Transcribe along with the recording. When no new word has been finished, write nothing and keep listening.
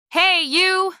Hey,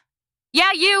 you!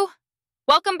 Yeah, you!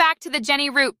 Welcome back to the Jenny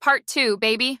Root Part 2,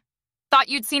 baby. Thought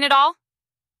you'd seen it all?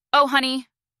 Oh, honey,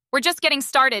 we're just getting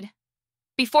started.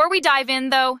 Before we dive in,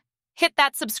 though, hit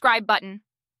that subscribe button.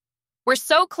 We're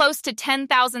so close to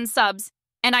 10,000 subs,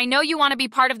 and I know you want to be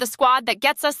part of the squad that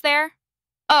gets us there.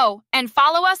 Oh, and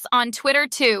follow us on Twitter,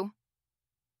 too.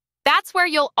 That's where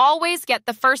you'll always get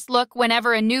the first look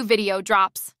whenever a new video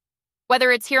drops, whether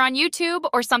it's here on YouTube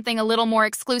or something a little more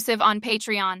exclusive on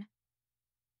Patreon.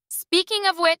 Speaking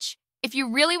of which, if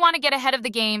you really want to get ahead of the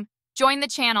game, join the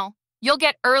channel. You'll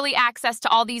get early access to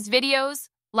all these videos,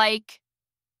 like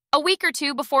a week or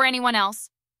two before anyone else.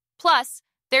 Plus,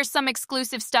 there's some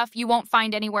exclusive stuff you won't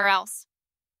find anywhere else.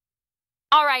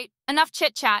 All right, enough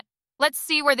chit-chat. Let's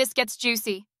see where this gets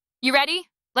juicy. You ready?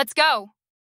 Let's go.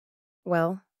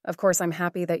 Well, of course I'm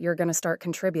happy that you're going to start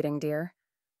contributing, dear.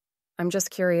 I'm just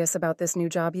curious about this new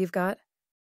job you've got.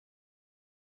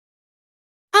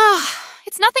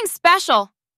 It's nothing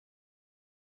special.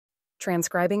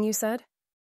 Transcribing, you said?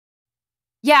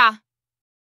 Yeah,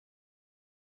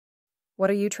 What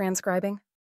are you transcribing?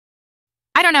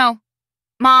 I don't know.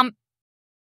 Mom.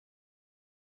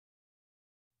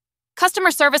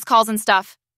 Customer service calls and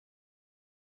stuff.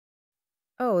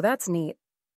 Oh, that's neat.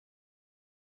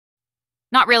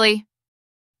 Not really.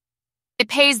 It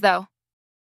pays, though.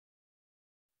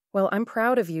 Well, I'm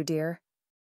proud of you, dear.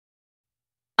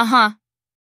 Uh-huh.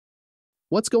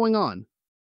 What's going on?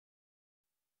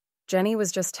 Jenny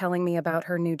was just telling me about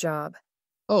her new job.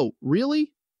 Oh,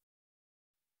 really?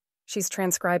 She's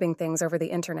transcribing things over the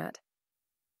internet.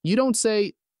 You don't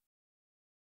say...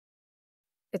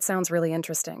 It sounds really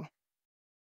interesting.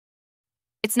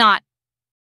 It's not.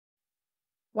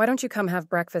 Why don't you come have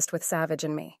breakfast with Savage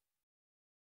and me?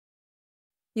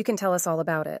 You can tell us all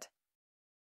about it.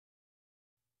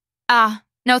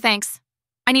 No thanks.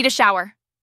 I need a shower.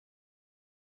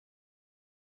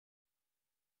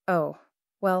 Oh,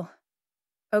 well,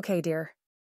 okay, dear.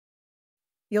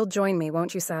 You'll join me,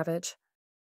 won't you, Savage?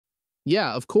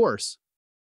 Yeah, of course.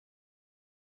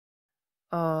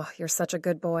 Oh, you're such a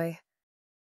good boy.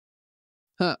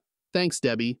 Huh. Thanks,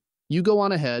 Debbie. You go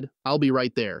on ahead. I'll be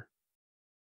right there.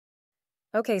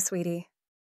 Okay, sweetie.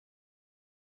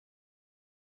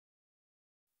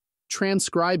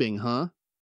 Transcribing, huh?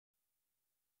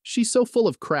 She's so full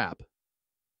of crap.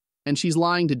 And she's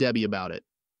lying to Debbie about it.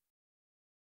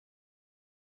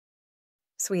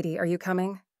 Sweetie, are you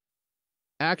coming?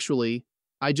 Actually,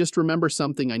 I just remember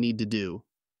something I need to do.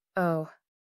 Oh,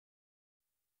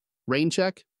 Rain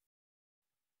check?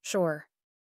 sure.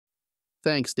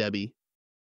 Thanks, Debbie.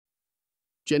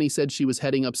 Jenny said she was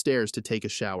heading upstairs to take a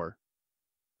shower.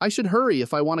 I should hurry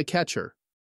if I want to catch her.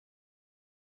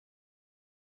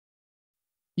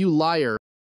 You liar.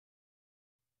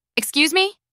 Excuse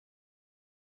me?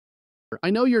 I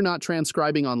know you're not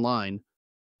transcribing online.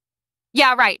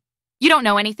 Yeah, right. You don't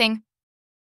know anything.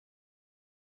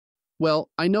 Well,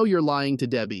 I know you're lying to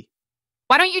Debbie.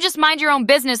 Why don't you just mind your own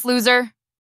business, loser?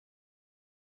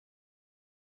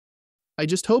 I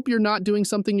just hope you're not doing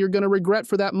something you're gonna regret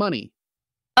for that money.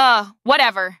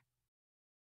 Whatever.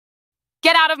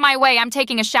 Get out of my way, I'm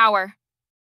taking a shower.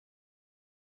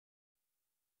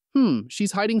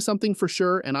 She's hiding something for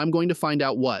sure, and I'm going to find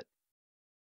out what.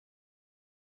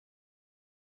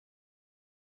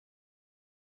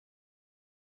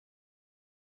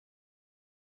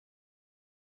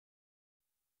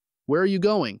 Where are you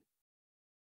going?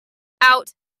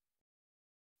 Out.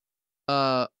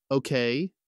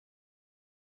 Okay.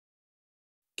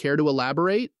 Care to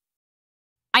elaborate?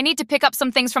 I need to pick up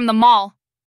some things from the mall.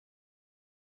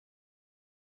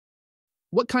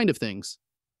 What kind of things?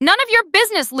 None of your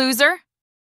business, loser.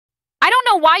 I don't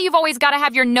know why you've always got to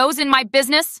have your nose in my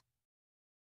business.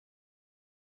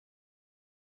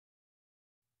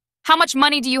 How much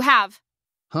money do you have?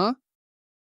 Huh?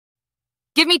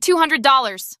 Give me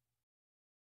 $200.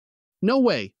 No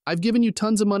way. I've given you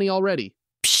tons of money already.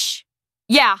 Psh.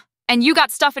 Yeah, and you got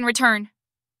stuff in return.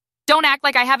 Don't act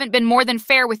like I haven't been more than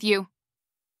fair with you.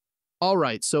 All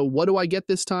right, so what do I get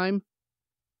this time?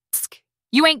 Psk.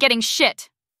 You ain't getting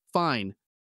shit. Fine.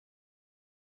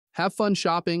 Have fun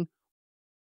shopping.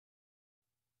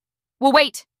 Well,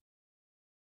 wait.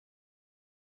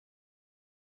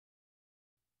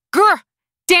 Grr!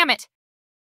 Damn it!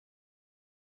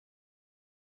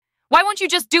 Why won't you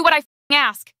just do what I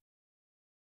ask?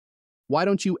 Why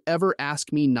don't you ever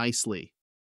ask me nicely?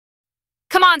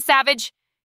 Come on, Savage.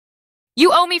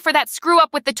 You owe me for that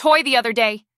screw-up with the toy the other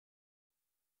day.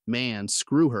 Man,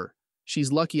 screw her.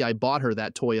 She's lucky I bought her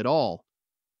that toy at all.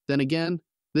 Then again,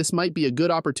 this might be a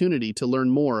good opportunity to learn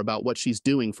more about what she's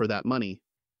doing for that money.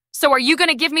 So are you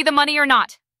gonna give me the money or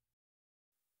not?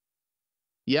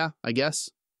 Yeah, I guess.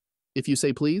 If you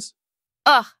say please.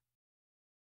 Ugh.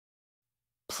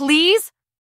 Please?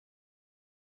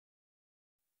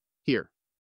 Here.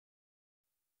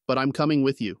 But I'm coming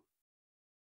with you.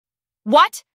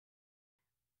 What?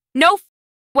 No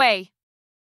way.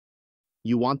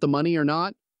 You want the money or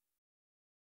not?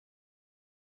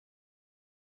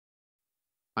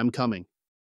 I'm coming.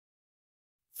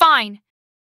 Fine.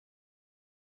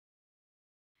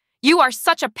 You are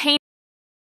such a pain.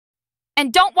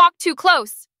 And don't walk too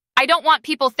close. I don't want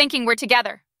people thinking we're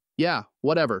together. Yeah,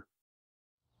 whatever.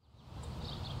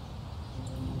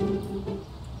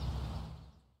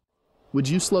 Would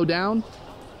you slow down?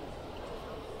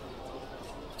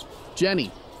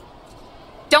 Jenny.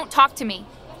 Don't talk to me.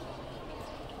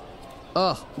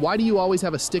 Ugh, why do you always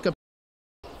have a stick up?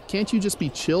 Can't you just be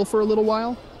chill for a little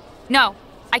while? No,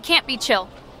 I can't be chill.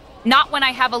 Not when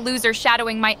I have a loser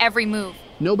shadowing my every move.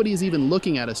 Nobody is even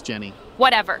looking at us, Jenny.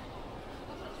 Whatever.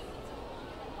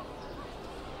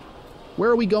 Where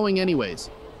are we going anyways?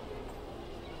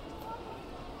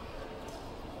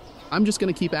 I'm just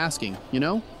gonna keep asking, you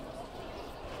know?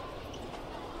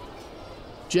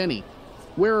 Jenny,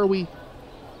 where are we?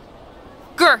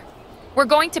 Grr. We're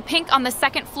going to Pink on the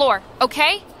 2nd floor,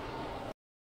 okay?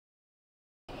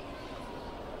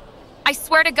 I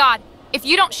swear to God, if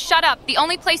you don't shut up, the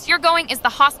only place you're going is the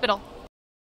hospital.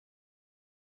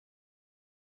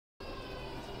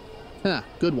 Huh,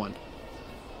 good one.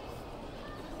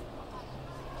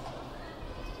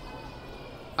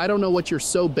 I don't know what you're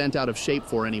so bent out of shape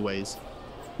for anyways.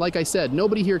 Like I said,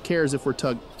 nobody here cares if we're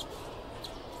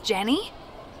Jenny?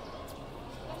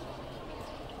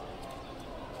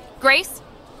 Grace?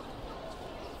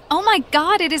 Oh my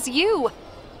God, it is you!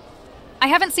 I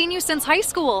haven't seen you since high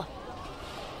school.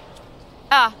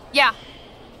 Yeah,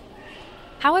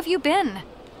 How have you been?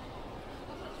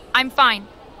 I'm fine.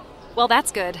 Well,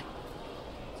 that's good.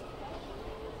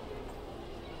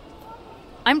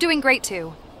 I'm doing great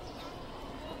too.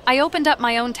 I opened up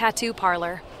my own tattoo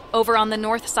parlor over on the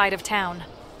north side of town.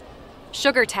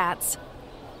 Sugar Tats.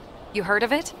 You heard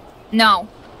of it? No.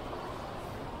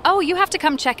 Oh, you have to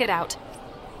come check it out.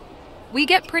 We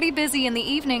get pretty busy in the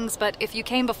evenings, but if you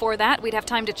came before that, we'd have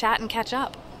time to chat and catch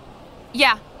up.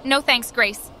 Yeah, no thanks,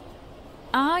 Grace.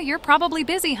 You're probably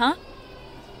busy, huh?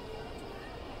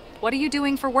 What are you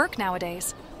doing for work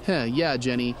nowadays? Heh, yeah,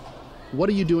 Jenny. What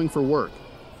are you doing for work?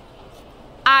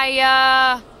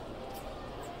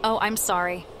 Oh, I'm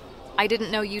sorry. I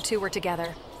didn't know you two were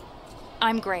together.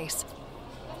 I'm Grace.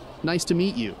 Nice to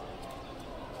meet you.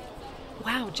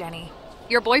 Wow, Jenny.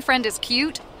 Your boyfriend is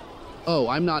cute? Oh,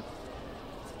 I'm not.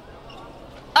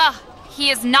 He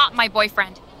is not my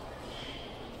boyfriend.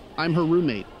 I'm her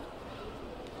roommate.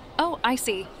 Oh, I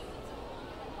see.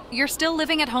 You're still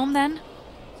living at home then?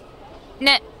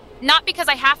 Not because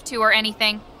I have to or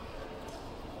anything.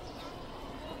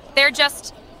 They're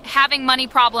just having money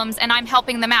problems and I'm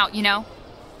helping them out, you know?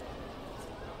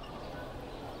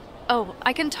 Oh,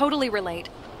 I can totally relate.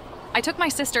 I took my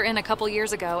sister in a couple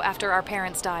years ago after our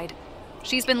parents died.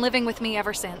 She's been living with me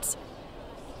ever since.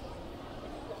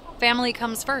 Family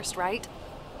comes first, right?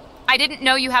 I didn't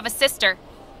know you have a sister.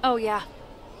 Oh, yeah.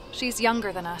 She's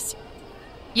younger than us.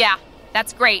 Yeah,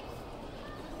 that's great.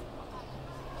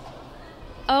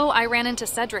 Oh, I ran into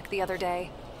Cedric the other day.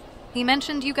 He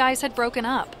mentioned you guys had broken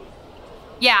up.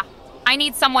 Yeah, I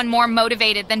need someone more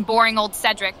motivated than boring old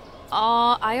Cedric.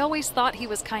 Aw, I always thought he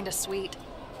was kinda sweet.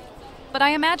 But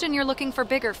I imagine you're looking for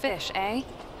bigger fish, eh?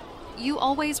 You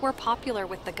always were popular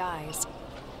with the guys.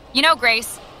 You know,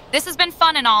 Grace, this has been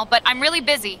fun and all, but I'm really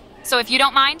busy, so if you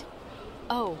don't mind.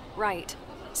 Oh, right.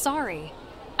 Sorry.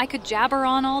 I could jabber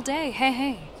on all day,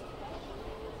 hey.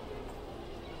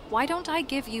 Why don't I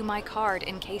give you my card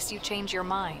in case you change your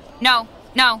mind? No,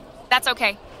 that's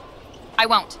okay. I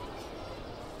won't.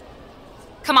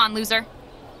 Come on, loser.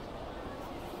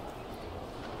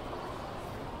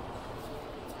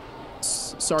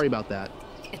 Sorry about that.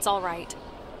 It's all right.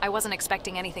 I wasn't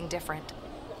expecting anything different.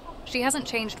 She hasn't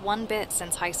changed one bit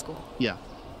since high school. Yeah.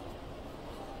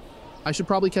 I should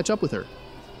probably catch up with her.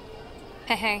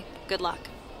 Hey, good luck.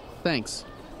 Thanks.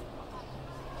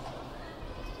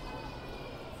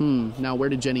 Now where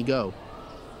did Jenny go?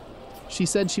 She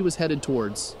said she was headed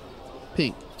towards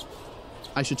Pink.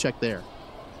 I should check there.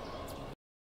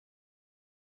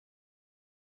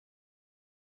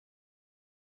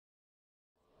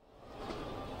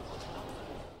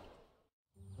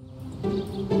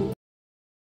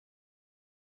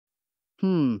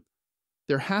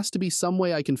 There has to be some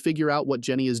way I can figure out what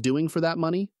Jenny is doing for that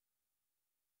money.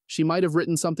 She might have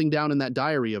written something down in that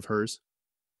diary of hers.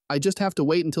 I just have to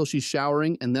wait until she's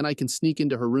showering and then I can sneak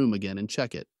into her room again and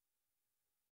check it.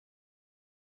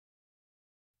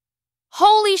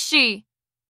 Holy she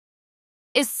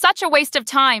is such a waste of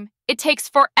time. It takes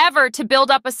forever to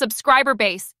build up a subscriber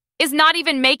base. Is not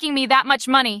even making me that much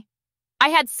money. I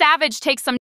had Savage take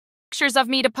some pictures of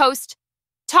me to post.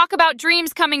 Talk about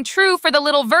dreams coming true for the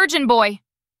little virgin boy.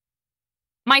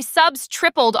 My subs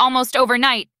tripled almost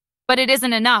overnight, but it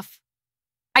isn't enough.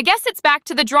 I guess it's back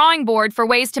to the drawing board for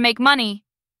ways to make money.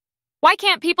 Why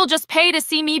can't people just pay to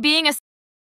see me being a...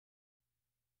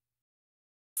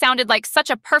 Sounded like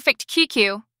such a perfect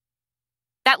QQ.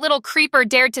 That little creeper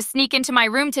dared to sneak into my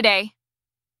room today.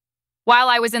 While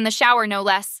I was in the shower, no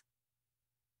less.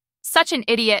 Such an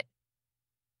idiot.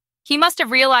 He must have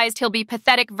realized he'll be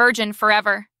pathetic virgin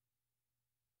forever.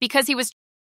 Because he was...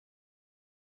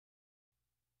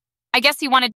 I guess he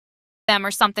wanted them or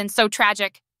something so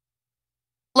tragic.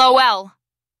 Lol.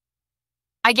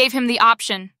 I gave him the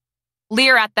option.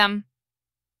 Leer at them.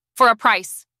 For a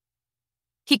price.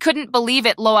 He couldn't believe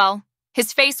it, lol.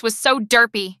 His face was so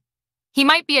derpy. He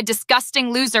might be a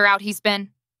disgusting loser out he's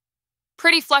been.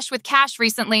 Pretty flush with cash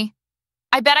recently.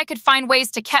 I bet I could find ways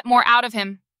to get more out of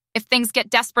him if things get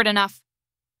desperate enough.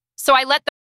 So I let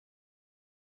them...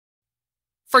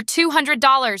 For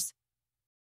 $200.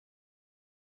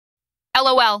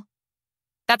 LOL.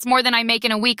 That's more than I make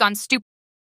in a week on stupid...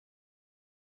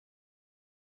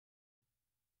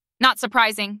 Not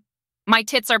surprising. My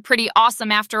tits are pretty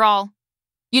awesome after all.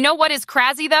 You know what is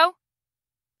crazy though?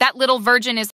 That little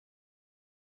virgin is...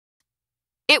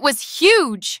 It was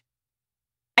huge!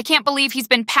 I can't believe he's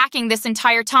been packing this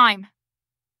entire time.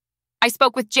 I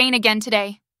spoke with Jane again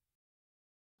today.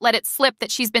 Let it slip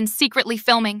that she's been secretly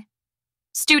filming.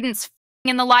 Students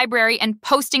in the library and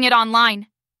posting it online.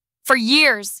 For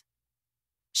years.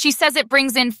 She says it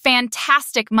brings in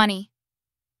fantastic money.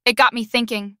 It got me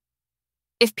thinking.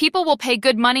 If people will pay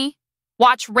good money,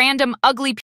 watch random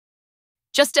ugly people,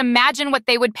 just imagine what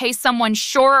they would pay someone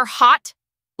sure or hot,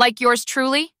 like yours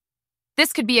truly.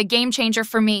 This could be a game changer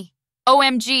for me.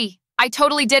 OMG, I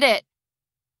totally did it.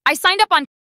 I signed up on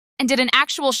and did an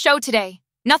actual show today.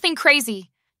 Nothing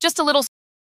crazy, just a little...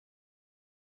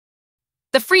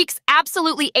 The freaks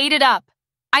absolutely ate it up.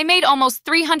 I made almost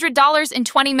 $300 in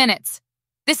 20 minutes.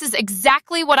 This is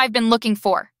exactly what I've been looking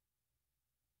for.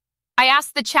 I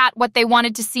asked the chat what they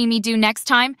wanted to see me do next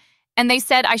time, and they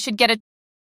said I should get a...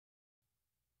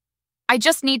 I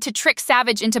just need to trick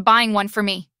Savage into buying one for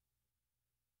me.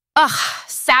 Ugh,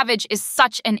 Savage is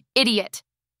such an idiot.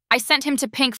 I sent him to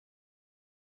Pink,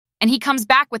 and he comes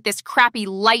back with this crappy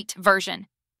light version.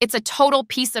 It's a total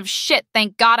piece of shit,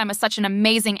 thank God I'm such an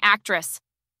amazing actress.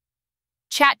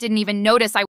 Chat didn't even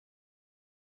notice I...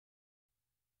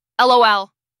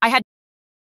 LOL, I had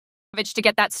Savage to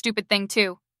get that stupid thing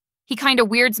too. He kinda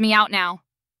weirds me out now.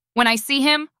 When I see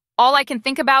him, all I can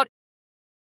think about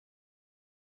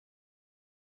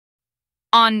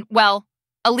well,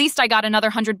 at least I got another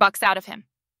 $100 out of him.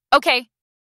 Okay,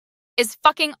 is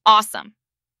fucking awesome.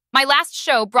 My last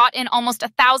show brought in almost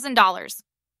 $1,000.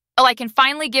 Oh, I can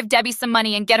finally give Debbie some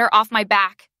money and get her off my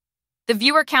back. The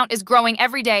viewer count is growing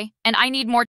every day, and I need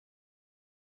more.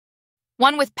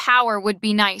 One with power would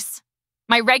be nice.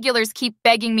 My regulars keep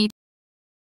begging me.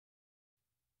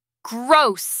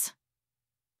 Gross.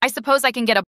 I suppose I can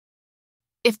get a...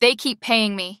 If they keep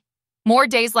paying me. More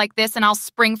days like this and I'll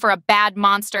spring for a bad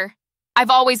monster. I've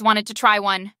always wanted to try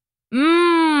one.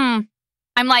 I'm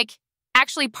like,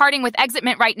 actually parting with Exit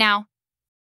Mint right now.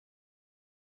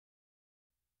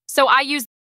 So I used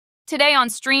today on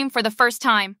stream for the first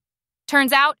time.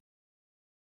 Turns out,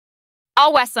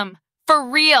 awesome. For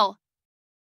real.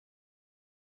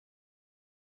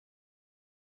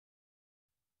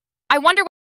 I wonder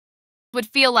what it would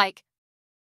feel like.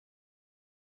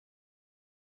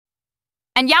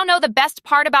 And y'all know the best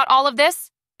part about all of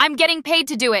this? I'm getting paid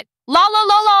to do it. Lol lol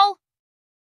lol lol.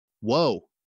 Whoa.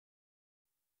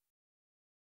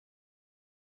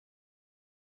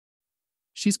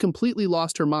 She's completely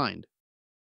lost her mind.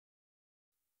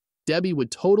 Debbie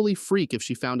would totally freak if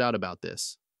she found out about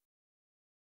this.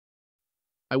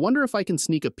 I wonder if I can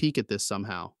sneak a peek at this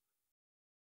somehow.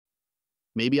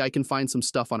 Maybe I can find some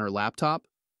stuff on her laptop?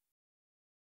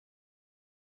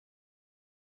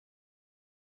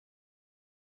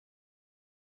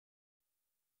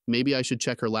 Maybe I should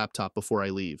check her laptop before I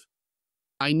leave.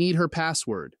 I need her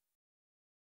password.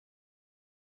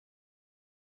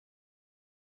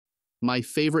 My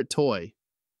favorite toy.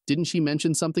 Didn't she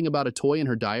mention something about a toy in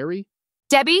her diary?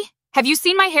 Debbie, have you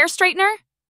seen my hair straightener?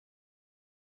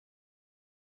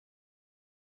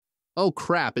 Oh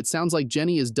crap, it sounds like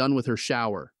Jenny is done with her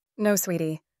shower. No,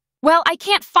 sweetie. Well, I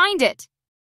can't find it.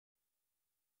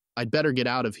 I'd better get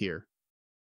out of here.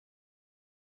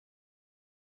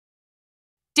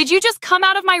 Did you just come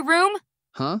out of my room?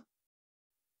 Huh?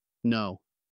 No.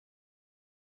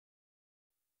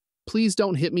 Please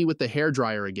don't hit me with the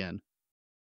hairdryer again.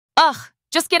 Ugh,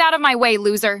 just get out of my way,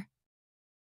 loser.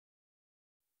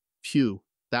 Phew,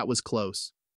 that was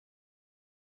close.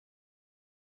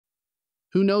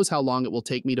 Who knows how long it will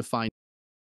take me to find.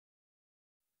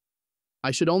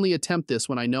 I should only attempt this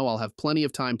when I know I'll have plenty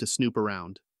of time to snoop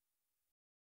around.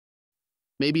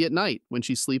 Maybe at night, when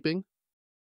she's sleeping?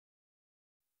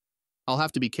 I'll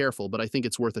have to be careful, but I think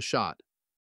it's worth a shot.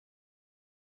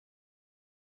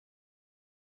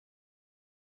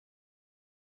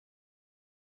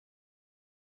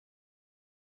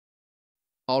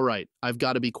 All right, I've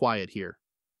got to be quiet here.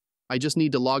 I just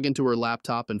need to log into her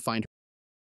laptop and find her.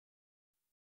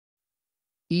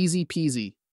 Easy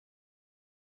peasy.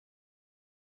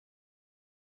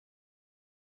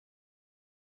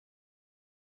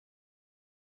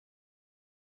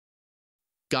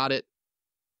 Got it.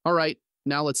 All right,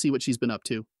 now let's see what she's been up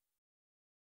to.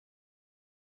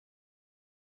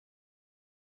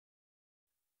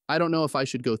 I don't know if I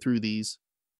should go through these.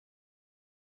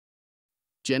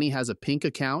 Jenny has a pink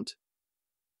account.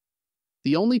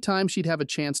 The only time she'd have a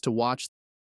chance to watch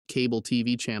the cable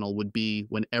TV channel would be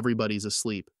when everybody's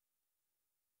asleep.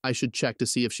 I should check to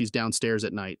see if she's downstairs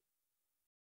at night.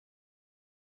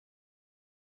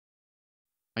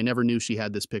 I never knew she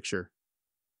had this picture.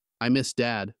 I miss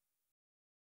Dad.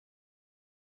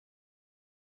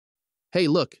 Hey,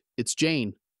 look, it's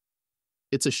Jane.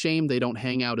 It's a shame they don't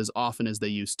hang out as often as they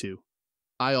used to.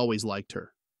 I always liked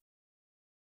her.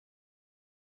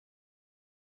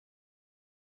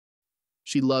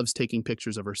 She loves taking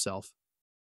pictures of herself.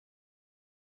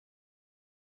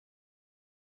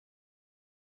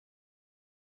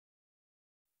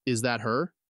 Is that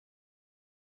her?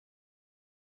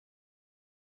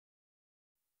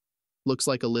 Looks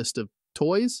like a list of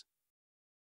toys?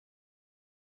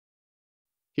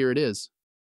 Here it is.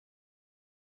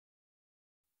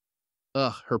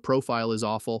 Ugh, her profile is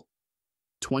awful.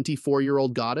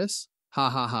 24-year-old goddess? Ha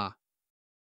ha ha.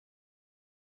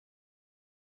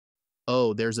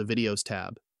 Oh, there's a videos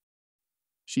tab.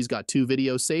 She's got 2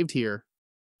 videos saved here.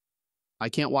 I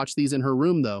can't watch these in her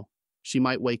room, though. She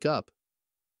might wake up.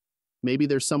 Maybe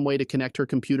there's some way to connect her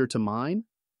computer to mine?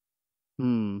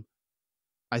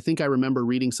 I think I remember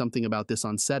reading something about this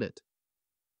on Set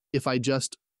If I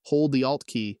just hold the Alt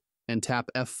key and tap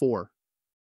F4.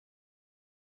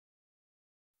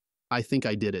 I think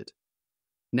I did it.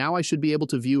 Now I should be able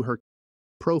to view her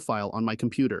profile on my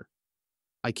computer.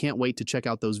 I can't wait to check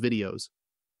out those videos.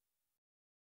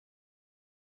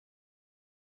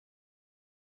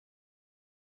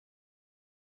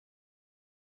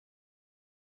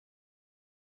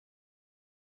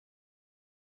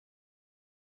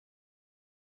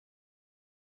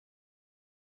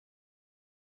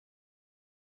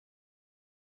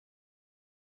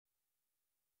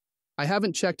 I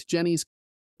haven't checked Jenny's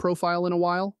profile in a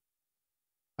while.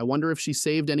 I wonder if she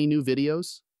saved any new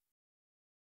videos.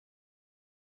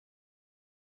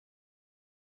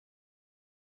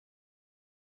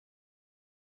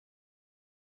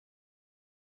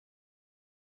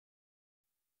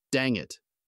 Dang it.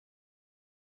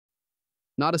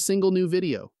 Not a single new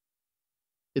video.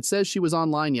 It says she was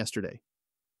online yesterday.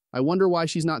 I wonder why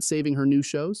she's not saving her new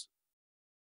shows?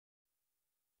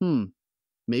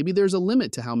 Maybe there's a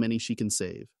limit to how many she can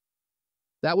save.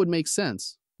 That would make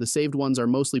sense. The saved ones are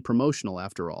mostly promotional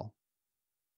after all.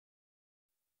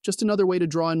 Just another way to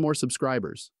draw in more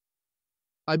subscribers.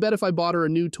 I bet if I bought her a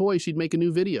new toy, she'd make a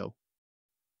new video.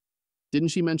 Didn't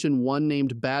she mention one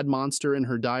named Bad Monster in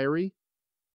her diary?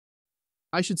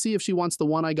 I should see if she wants the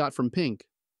one I got from Pink.